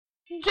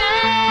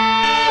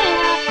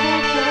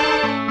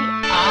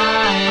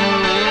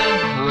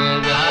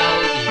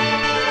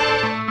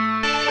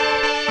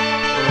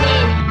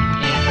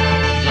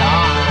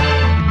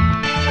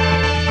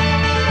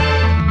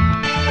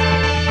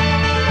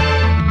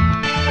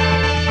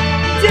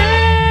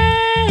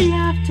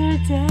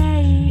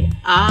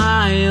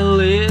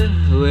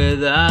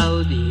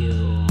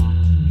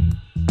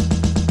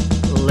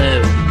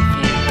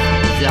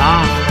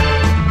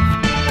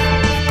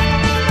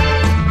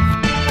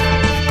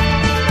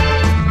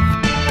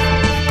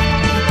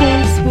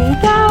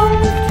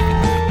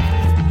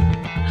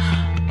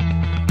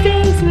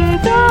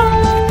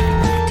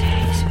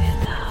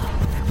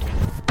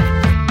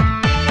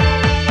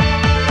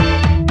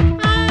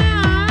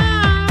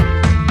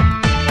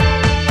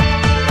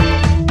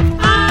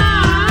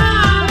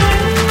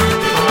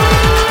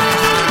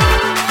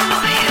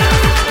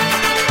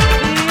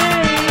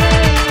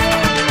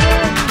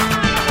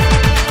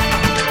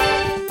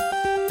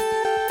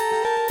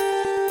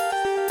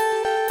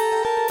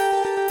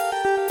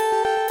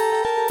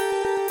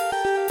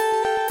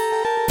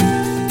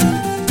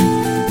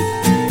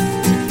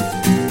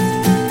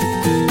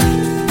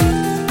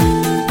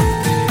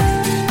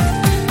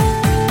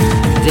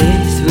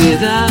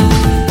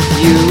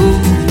you.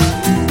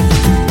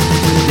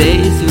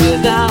 Days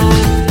without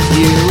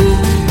you.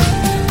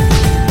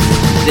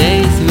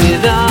 Days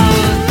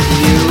without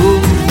you.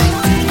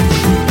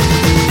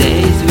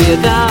 Days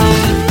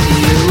without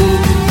you.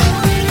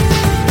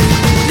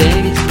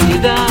 Days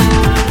without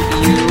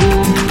you.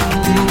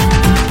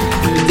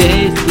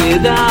 Days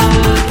without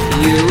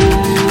you.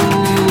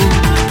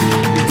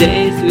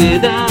 Days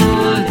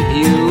without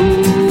you.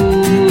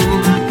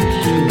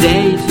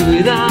 Days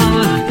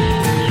without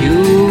you.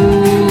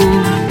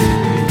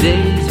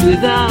 Days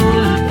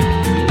without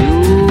you.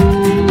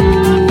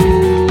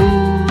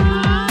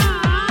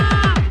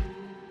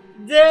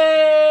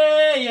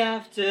 Day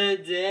after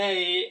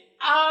day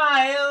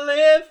I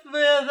live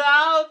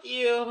without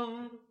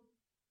you.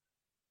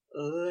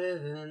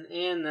 Living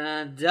in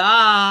the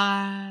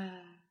dark.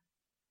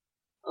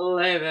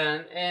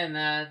 Living in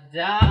the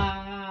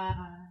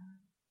dark.